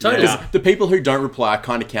 Totally. Because the people who don't reply, I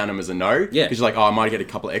kind of count them as a no. Yeah. Because you're like, I might get a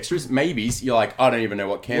couple of extras. Maybes, you're like, I don't even know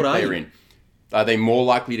what camp What are they're you? in. Are they more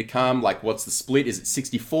likely to come? Like, what's the split? Is it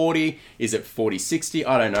 60-40? Is it 40-60?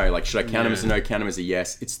 I don't know. Like, should I count them as a no, count them as a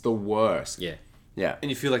yes? It's the worst. Yeah. Yeah.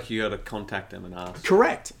 And you feel like you got to contact them and ask.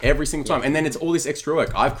 Correct. Every single time. And then it's all this extra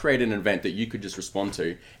work. I've created an event that you could just respond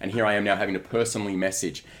to, and here I am now having to personally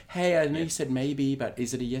message, hey, I know you said maybe, but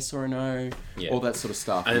is it a yes or a no? Yeah. All that sort of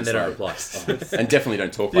stuff. And then they it's don't like- reply. And definitely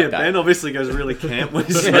don't talk like Yeah, that. Ben obviously goes really camp when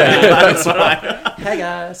he's That's right. Hey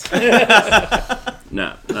guys.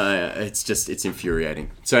 No, it's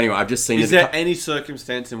infuriating. So anyway, I've just seen Is it. there any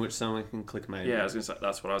circumstance in which someone can click maybe? Yeah, I was gonna say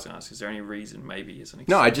that's what I was gonna ask. Is there any reason maybe is an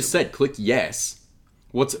No, I just said click yes.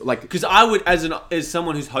 What's like? Because I would, as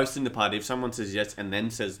someone who's hosting the party, if someone says yes and then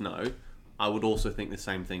says no, I would also think the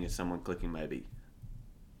same thing as someone clicking maybe.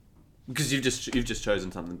 Because you've just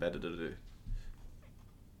chosen something better to do.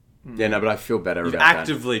 Yeah, no, but I feel better You've about that.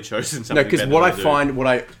 actively chosen something. No, because better what to I do.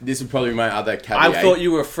 find, this would probably be my other caveat. I thought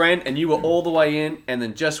you were a friend and you were all the way in, and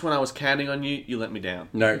then just when I was counting on you, you let me down.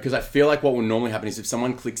 No, because I feel like what will normally happen is if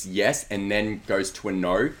someone clicks yes and then goes to a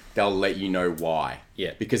no, they'll let you know why.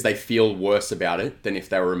 Yeah. Because they feel worse about it than if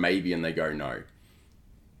they were a maybe and they go no.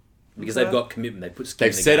 Because they've got commitment. They put skin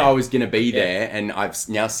They've in the said game. I was going to be there, and I've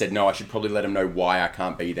now said no. I should probably let them know why I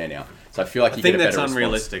can't be there now. So I feel like I you think get a that's better response.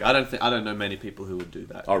 unrealistic. I don't know many people who would do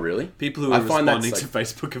that. Oh, really? People who are I find that's responding to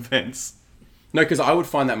Facebook events. No, because I would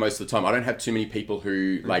find that most of the time. I don't have too many people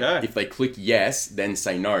who, like, Okay. if they click yes, then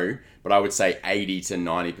say no. But I would say 80 to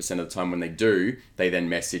 90% of the time when they do, they then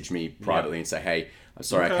message me privately and say, hey, I'm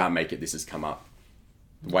sorry, Okay. I can't make it. This has come up.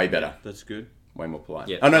 Way better. That's good. Way more polite.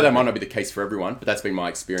 Yeah. I know that might not be the case for everyone, but that's been my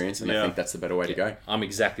experience, and I Yeah. think that's the better way to go. I'm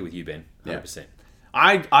exactly with you, Ben. 100%.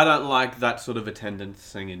 I don't like that sort of attendance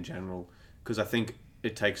thing in general because I think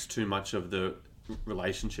it takes too much of the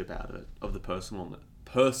relationship out of it, of the personalness.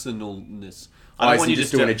 I I don't want see you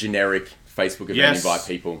just to doing a generic Facebook event, Yes. invite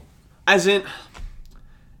people. As in,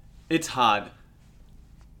 it's hard.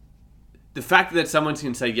 The fact that someone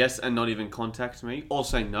can say yes and not even contact me, or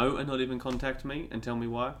say no and not even contact me and tell me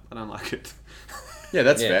why, I don't like it. Yeah,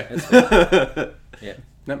 that's Yeah, fair. that's fair. Yeah.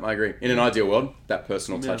 No, I agree. In an ideal world, that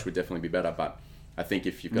personal touch would definitely be better, but I think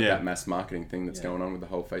if you've got Yeah. that mass marketing thing that's going on with the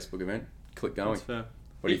whole Facebook event, click going. That's fair.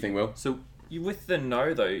 What do you think, Will? So, with the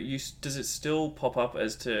no though, does it still pop up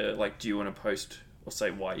as to like, do you want to post or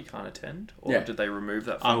say why you can't attend, or Yeah. did they remove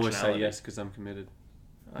that functionality? I always say yes because I'm committed.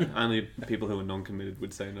 Only people who are non-committed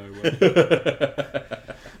would say no.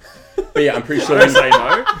 But yeah, I'm pretty sure I say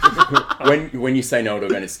no. when you say no to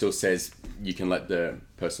an event, it still says you can let the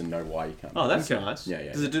person know why you can't. Oh, that's Okay. nice. Yeah,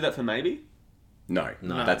 yeah, Does it do that for maybe? No,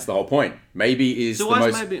 that's the whole point. Maybe is So the why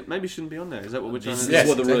most. maybe shouldn't be on there? Is that what we're trying to do? This Yes, is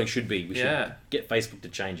what the exactly. ruling should be. We should Yeah. get Facebook to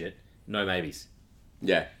change it. No maybes.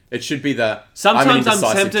 Yeah, it should be the. Sometimes I'm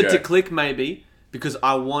indecisive tempted to jerk. click maybe because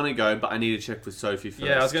I want to go, but I need to check with Sophie first.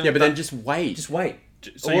 Yeah, I was gonna. Yeah, but then just wait. Just wait.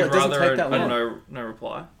 so Or you'd it doesn't rather take that long. no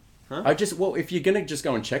reply. If you're gonna just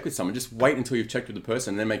go and check with someone, just wait until you've checked with the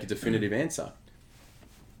person and then make a definitive answer.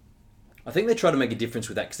 I think they try to make a difference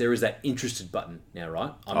with that because there is that interested button now,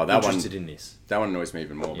 right? I'm Oh, that one- interested in this. That one annoys me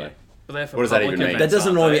even more, Yeah. though. But they're for What does that public even mean? events, That doesn't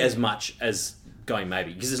aren't annoy me they? as much as going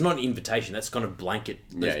maybe because it's not an invitation. That's kind of blanket.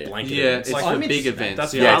 Yeah, yeah. Blanket Yeah, events. it's like for I'm big interested. events.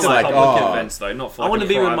 That's Yeah, yeah, it's it's like, public oh. events though, not for. I like want to a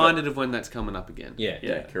be private- reminded of when that's coming up again. Yeah,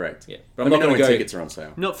 Yeah, correct. yeah. But But I'm not going to go. tickets are on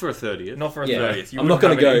sale. Not for a 30th. Not for a Yeah. 30th. You I'm not wouldn't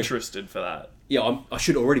gonna have go- been interested for that. Yeah, I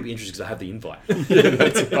should already be interested because I have the invite. Yeah,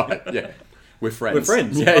 that's right. Yeah, we're friends. We're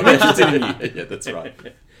friends. Yeah, I'm interested in you. Yeah, that's right.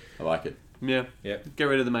 I like it. Yeah. Yeah. Get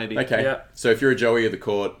rid of the maybe. Okay, Yeah. so if you're a Joey of the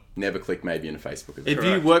court, never click maybe in a Facebook event. If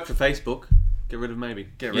you Correct. work for Facebook, get rid of maybe.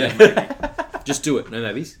 Get rid Yeah. of maybe. Just do it. No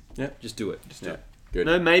maybes. Yeah. Just do it. Yeah, good.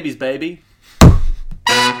 No maybes, baby.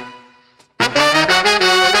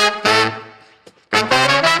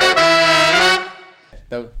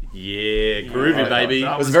 That Yeah, groovy, baby.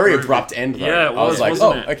 that was a was very groovy. abrupt end, though. Yeah, it I was was, like,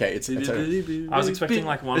 wasn't oh, it? okay, it's okay. I was expecting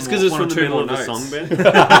like one. It's because it's one from or the two middle more of the notes. song,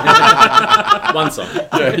 Ben. One song.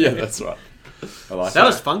 Yeah, that's right. I like That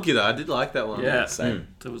was funky though. I did like that one. Yeah, Same.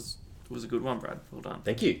 it was a good one, Brad. Well done.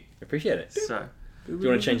 Thank you. Appreciate it. So Do you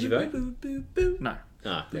want to change your vote? no.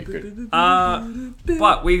 Ah. Yeah, good.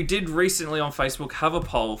 But we did recently on Facebook have a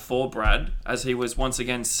poll for Brad as he was once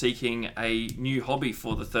again seeking a new hobby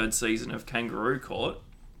for the third season of Kangaroo Court.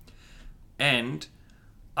 And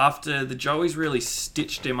after the Joeys really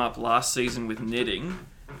stitched him up last season with knitting,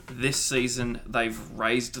 this season they've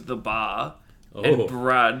raised the bar Oh. and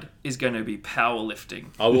Brad is going to be powerlifting.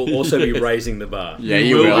 I will also be raising the bar. Yeah,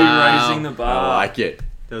 you will will. be Wow. raising the I bar. like it.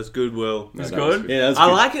 That was good, Will. No, that good? was Yeah, that's I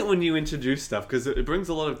good. like it when you introduce stuff because it brings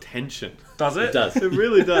a lot of tension. Does it? It does. It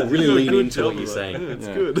really does. Really You do a lean good into job what you're of it. saying. Yeah, it's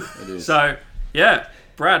Yeah, good. It is. So, yeah,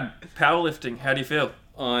 Brad, powerlifting, how do you feel?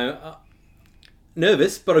 I'm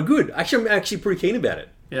nervous, but I'm good. Actually, I'm actually pretty keen about it.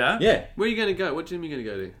 Yeah? Yeah. Where are you going to go? What gym are you going to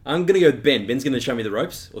go to? I'm going to go with Ben. Ben's going to show me the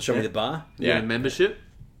ropes or show me the bar. You Yeah. got a membership?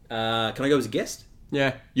 Can I go as a guest?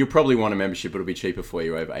 Yeah, you'll probably want a membership. It'll be cheaper for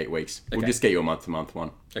you over 8 weeks. We'll Okay. just get you a month-to-month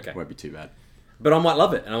one. Okay. Won't be too bad. But I might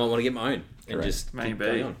love it and I might want to get my own and Correct. just keep Maybe.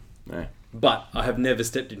 going on. Yeah. But I have never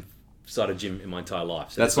stepped inside a gym in my entire life.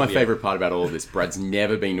 So That's this my will be a- favourite part about all of this. Brad's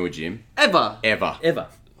never been to a gym, Ever. ever. Ever.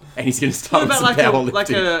 And he's going to start What with about some like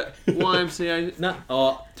powerlifting. a YMCA?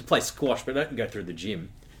 No, to play squash, but I don't go through the gym.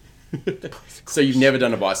 So you've never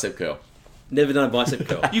done a bicep curl? Never done a bicep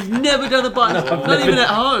curl. You've never done a bike, not even at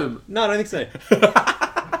home. No, I don't think so.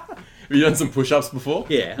 Have you done some push-ups before?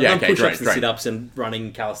 Yeah, I've Yeah, done okay, push-ups great, and great. sit-ups and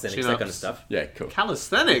running, calisthenics, that Chin-ups. kind of stuff. Yeah, cool.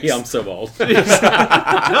 Calisthenics? Yeah, I'm so old. No,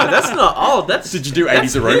 that's not old. That's... Did you do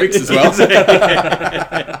 80s aerobics as well?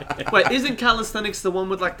 Wait, isn't calisthenics the one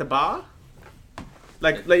with like the bar?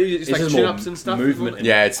 Like it's like is more chin-ups and stuff? movement and-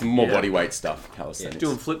 Yeah, it's more Yeah. body weight stuff, calisthenics.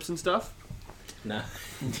 Doing flips and stuff? No,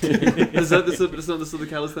 Is that the sort of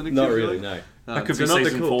calisthenics? not you're really, doing? no. That could so be not the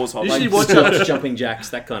season cool- 4's hobby. You Like should watch squats, up. jumping jacks,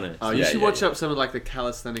 that kind of Oh, stuff. you Yeah, should yeah, watch yeah. up some of like the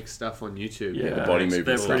calisthenic stuff on YouTube. Yeah, the body it's- movement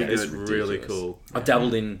they're stuff. pretty It's good. really Ridiculous. cool. I've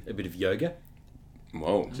dabbled in a bit of yoga,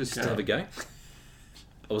 Whoa. just to have a go.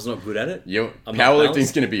 I was not good at it. Your I'm not powerlifting's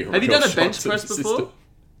balanced. going to be a Have you real done a shock bench to the press before? system.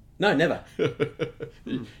 No, never.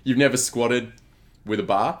 You've never squatted with a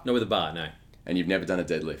bar, Not with a bar, no. and you've never done a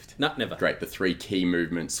deadlift. No, never. Great, the 3 key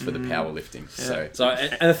movements for the powerlifting. So, So,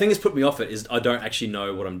 and the thing that's put me off it is I don't actually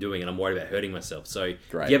know what I'm doing, and I'm worried about hurting myself. So,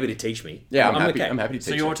 Great. if you're able to teach me, yeah, I'm happy. okay. I'm happy to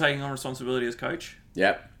So teach you're you. taking on responsibility as coach?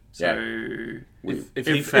 Yep. So Yeah. If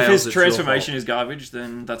if fails, his it's your transformation is garbage,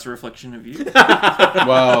 then that's a reflection of you.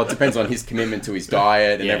 Well, it depends on his commitment to his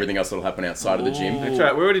diet and Yeah. everything else that'll happen outside of the gym. Ooh. That's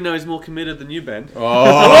right. We already know he's more committed than you, Ben.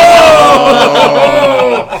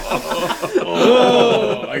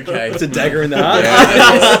 Oh, okay. It's a dagger in the heart.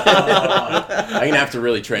 I'm gonna have to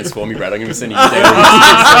really transform you, Brad. I'm gonna be sending you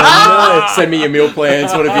daily. Send me your meal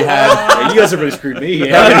plans. What have you had? You guys have really screwed me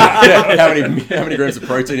here. How many grams of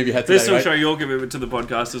protein have you had today? This will mate? show your commitment to the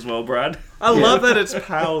podcast as well, Brad. I love that it's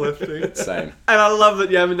powerlifting. Same. And I love that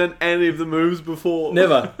you haven't done any of the moves before.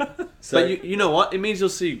 Never. So, But you know what? It means you'll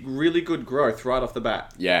see really good growth right off the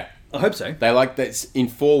bat. Yeah. I hope so. They like that in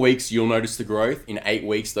 4 weeks you'll notice the growth. In 8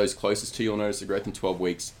 weeks, those closest to you'll notice the growth. In 12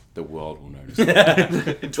 weeks, the world will notice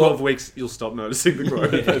it. In 12 weeks, you'll stop noticing the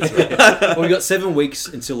growth. Well, we've got 7 weeks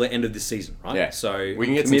until the end of this season, right? Yeah. So We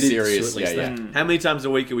can get some committed to serious- at least yeah, that. yeah. How many times a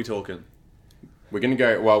week are we talking? We're going to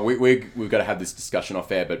go... Well, we've got to have this discussion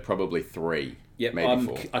off air, but probably 3. Yep, maybe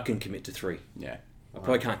 4. I can commit to 3. Yeah. I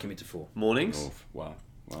probably can't commit to 4. Mornings? Oof, wow.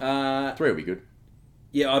 Uh, 3 will be good.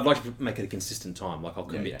 yeah, I'd like to make it a consistent time. Like, I'll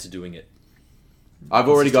commit yeah. to doing it. I've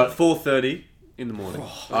already got... 4:30 in the morning.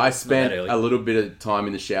 I spent that early. a little bit of time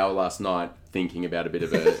in the shower last night thinking about a bit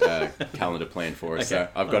of a calendar plan for us. Okay. So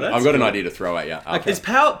I've got that's an good. idea to throw at you. Is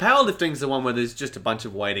powerlifting's the one where there's just a bunch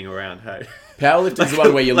of waiting around, hey? Powerlifting's the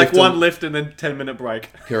one where you like lift one them- lift and then 10-minute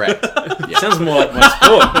break. Correct. Yeah. Sounds more like my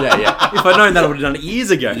sport. yeah, yeah. If I'd known that, I would have done it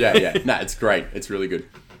years ago. Yeah, yeah. No, it's great. It's really good.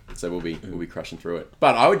 So we'll be crushing through it.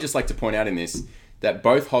 But I would just like to point out in this that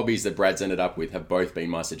both hobbies that Brad's ended up with have both been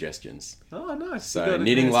my suggestions. Oh, nice. So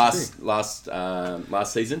knitting last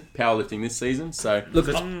season, powerlifting this season. So Look,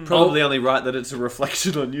 Probably only right that it's a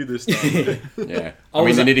reflection on you this time. yeah, I I mean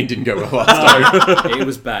was the a- knitting didn't go well last time. it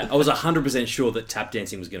was bad. I was 100% sure that tap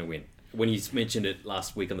dancing was going to win when you mentioned it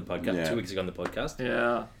last week on the podcast, Yeah. 2 weeks ago on the podcast.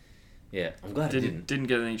 Yeah. Yeah, I'm glad I didn't. Didn't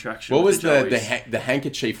get any traction. What with was the the Joeys. the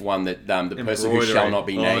handkerchief one that the person who Embroidery. shall not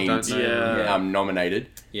be Oh, I named don't know. Yeah. nominated?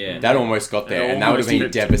 Yeah. That almost got there, It and that would have been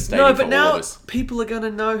almost did. devastating No, for but all now of us. people are going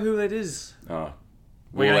to know who it is. Oh.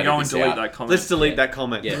 We're We'll going to go edit and this delete out. that comment. Let's delete that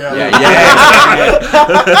comment. Yeah. Yeah.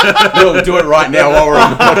 We'll do it right now while we're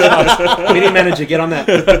on the podcast. Meeting manager, get on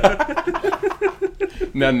that.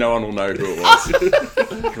 Now no one will know who it was.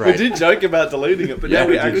 We Great. did joke about deleting it, but Yeah, now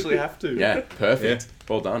we we did. actually have to. Yeah, perfect.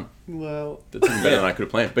 Well done. Well, That's even better than I could have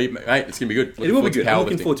planned. But mate, it's gonna be good. It will be Looking good. I'm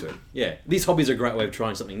looking forward forward to it. Yeah, these hobbies are a great way of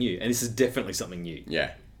trying something new, and this is definitely something new.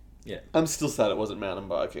 Yeah, I'm still sad it wasn't mountain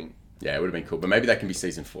biking. yeah, it would have been cool. But maybe that can be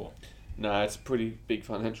season 4. No, it's a pretty big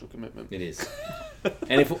financial commitment. It is.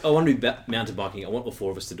 And if I want to do mountain biking, I want all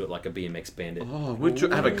 4 of us to do it like a BMX bandit. Oh, we'd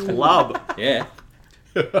have a club. Yeah.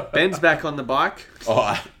 Ben's back on the bike. Oh,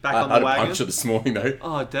 I on the had a wagon? puncture this morning though.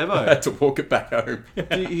 Oh, I Devo. had to walk it back home.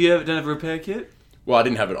 you don't have a repair kit? Well, I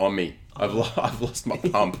didn't have it on me. I've lost my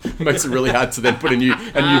pump. It makes it really hard to then put a new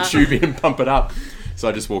tube in and pump it up. So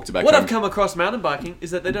I just walked it back What home. I've come across mountain biking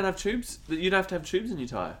is that they don't have tubes. That you don't have to have tubes in your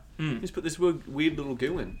tyre. You just put this weird little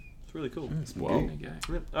goo in. It's really cool. Well, There you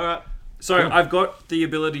go. Yep. All right. So I've got the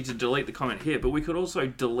ability to delete the comment here, but we could also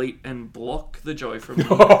delete and block the Joey from.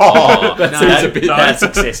 Oh, seems a bit- that's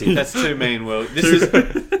excessive. That's too mean, Will.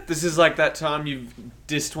 This is like that time you've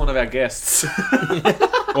dissed one of our guests.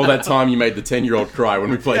 all that time you made the 10-year-old cry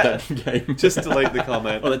when we played that game. Just delete the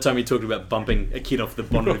comment. Or that time you talked about bumping a kid off the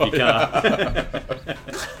bonnet of your car.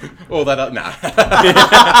 all that. Nah.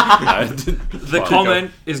 The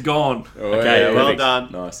comment is gone. Okay, yeah, well perfect.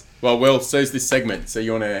 done. Nice. Well, Will, so's this segment. So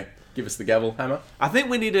you want to give us the gavel hammer? I think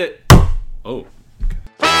we need to. Oh.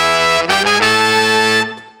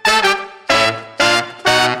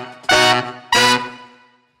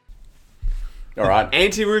 All right.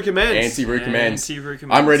 Anti-recommends. Anti-recommends.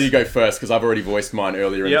 Anti-recommends. I'm ready to go first because I've already voiced mine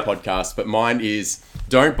earlier in Yep. the podcast. But mine is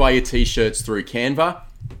don't buy your t-shirts through Canva.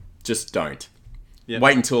 Just don't. Yep.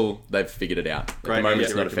 Wait until they've figured it out. At Great the moment,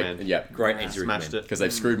 it's not anti-recommend. effective. Yeah. Great answer. Smashed it. Because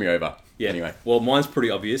they've screwed me over. Yeah. Anyway. Well, mine's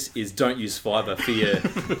pretty obvious. Is don't use Fiverr for your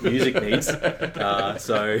music needs.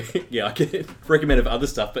 So yeah, I can recommend of other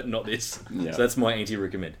stuff, but not this. Yeah. So that's my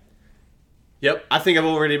anti-recommend. Yep. I think I've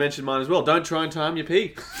already mentioned mine as well. Don't try and time your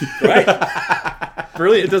pee. Great.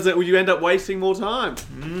 Brilliant. It doesn't. You end up wasting more time.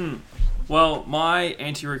 Well, my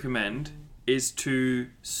anti-recommend is to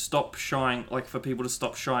stop shying, like for people to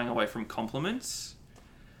stop shying away from compliments,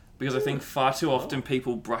 because I think far too often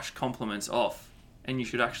people brush compliments off, and you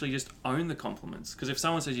should actually just own the compliments. Because if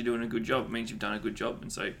someone says you're doing a good job, it means you've done a good job,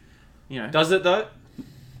 and so, you know, Does it though?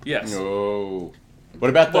 yes. Oh. What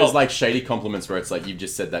about those Well- like shady compliments where it's like you've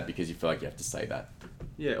just said that because you feel like you have to say that?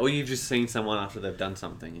 Yeah. Or you've just seen someone after they've done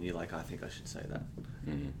something, and you're like, I think I should say that.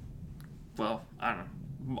 Well, I don't know.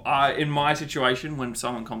 In my situation, when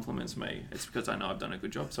someone compliments me, it's because I know I've done a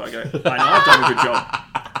good job. So I go, I know I've done a good job,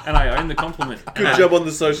 and I own the compliment. Good job on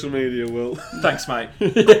the social media, Will. Thanks, mate.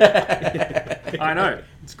 I know,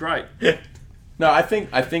 it's great. No, I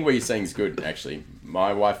think what you're saying is good, actually.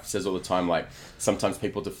 My wife says all the time, like, sometimes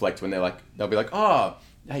people deflect when they'll be like, oh,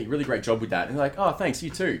 hey, really great job with that. And they're like, oh, thanks, you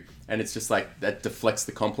too. And it's just like, that deflects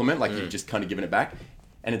the compliment, like you've just kind of given it back.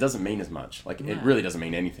 And it doesn't mean as much. Like, it really doesn't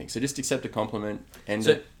mean anything. So just accept a compliment and...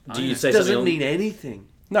 So do you say It something? doesn't on- mean anything.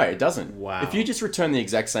 No, it doesn't. Wow. If you just return the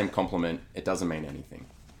exact same compliment, it doesn't mean anything.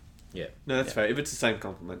 Yeah. No, that's fair. If it's the same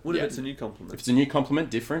compliment. What Yeah. if it's a new compliment? If it's a new compliment,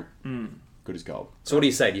 different, good as gold. So what do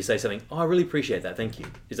you say? Do you say something, "Oh, I really appreciate that, thank you"?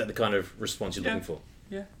 Is that the kind of response you're looking for?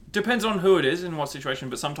 Yeah. Depends on who it is and what situation,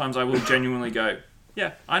 but sometimes I will genuinely go,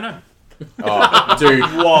 yeah, I know. Oh, dude,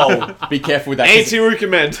 Whoa. be careful with that. 'cause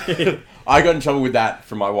Anti-recommend. I got in trouble with that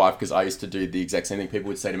from my wife because I used to do the exact same thing. People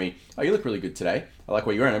would say to me, "Oh, you look really good today. I like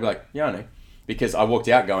what you're wearing." I'd be like, "Yeah, I know," because I walked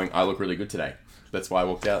out going, "I look really good today." That's why I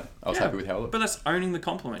walked out. I was happy with how I looked. But that's owning the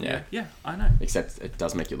compliment. Yeah. Yeah, I know. Except it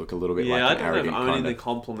does make you look a little bit Yeah, like I an don't know if arrogant owning kind the of.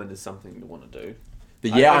 compliment is something you want to do.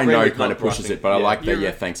 The I I agree know with kind not of pushes brushing. it, but I Yeah. like the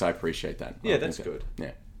You're- thanks, I appreciate that. Yeah, I that's think so. good.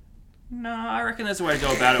 Yeah. No, I reckon there's a way to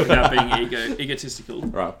go about it without being egotistical.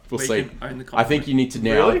 Right, we'll Where see. you can own the I think compliment. you need to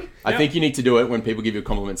now. Really? I Yeah. think you need to do it when people give you a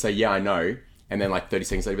compliment. Say, "Yeah, I know," and then like 30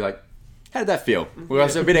 seconds later, be like, "How did that feel?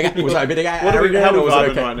 Was it a bit? Was I a bit? What are we- how arrogant, we or was it vibing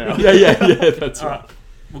okay?" right now? Yeah. That's All right. right,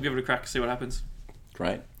 we'll give it a crack, see what happens.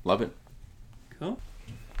 Great, love it. Cool.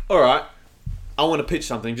 All right. I want to pitch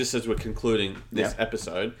something just as we're concluding this Yeah.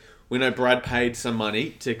 episode. We know Brad paid some money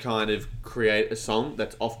to kind of create a song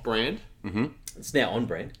that's off-brand. It's now on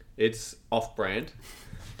brand. It's off-brand.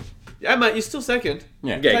 Yeah, mate, you're still second.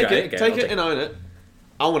 Yeah. Yeah. Take go, it, okay, take I'll it take and own it.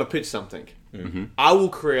 I want to pitch something. I will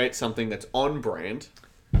create something that's on brand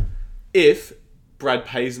if Brad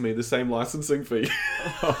pays me the same licensing fee.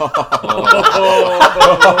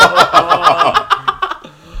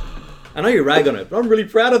 I know you rag on it, but I'm really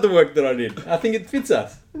proud of the work that I did. I think it fits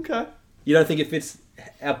us. Okay. You don't think it fits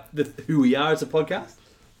who we are as a podcast?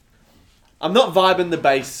 I'm not vibing the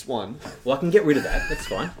bass one. Well, I can get rid of that. That's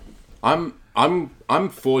fine. I'm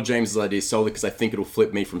for James's idea solely because I think it'll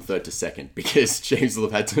flip me from third to second because James will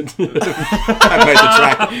have had to have made the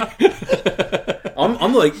track.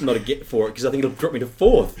 I'm like not a get for it because I think it'll drop me to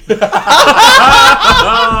fourth. Well,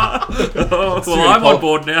 I'm on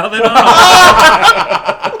board now. Then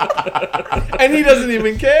And he doesn't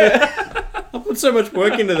even care. I put so much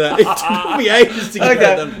work into that. It took me ages to get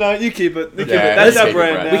that Okay, done. no, you keep it. You keep Yeah, it. That's let's our keep it,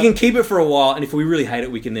 brand Brad. now. We can keep it for a while, and if we really hate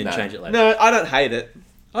it, we can then change it later. No, I don't hate it.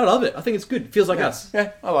 I love it. I think it's good. It feels like us.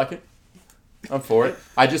 Yeah, I like it. I'm for it.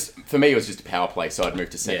 For me, it was just a power play, so I'd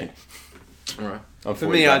move to second. All right. I'm For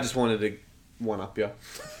for me, you, I Brad. just wanted to one-up you.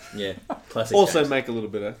 Yeah. Classic. Also James. make a little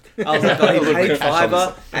bit of... I was like, oh, he little paid bit of cash on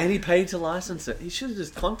 $5 and he paid to license it. He should have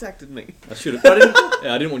just contacted me. I should have.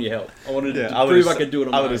 I didn't want your help. I wanted to prove I could do it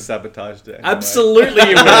on I my would own. have sabotaged it. Absolutely,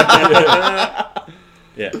 you would.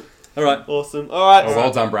 Yeah. All right. Awesome. All right. Oh,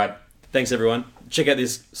 well done, Brad. Thanks, everyone. Check out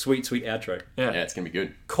this sweet, sweet outro. Yeah, it's gonna be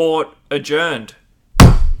good. court adjourned.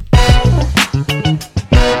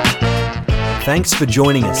 Thanks for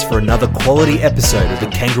joining us for another quality episode of the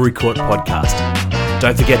Kangaroo Court podcast.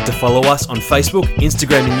 Don't forget to follow us on Facebook,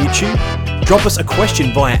 Instagram, and YouTube. Drop us a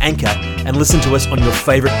question via Anchor and listen to us on your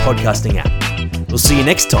favourite podcasting app. We'll see you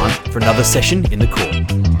next time for another session in the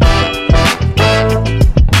court.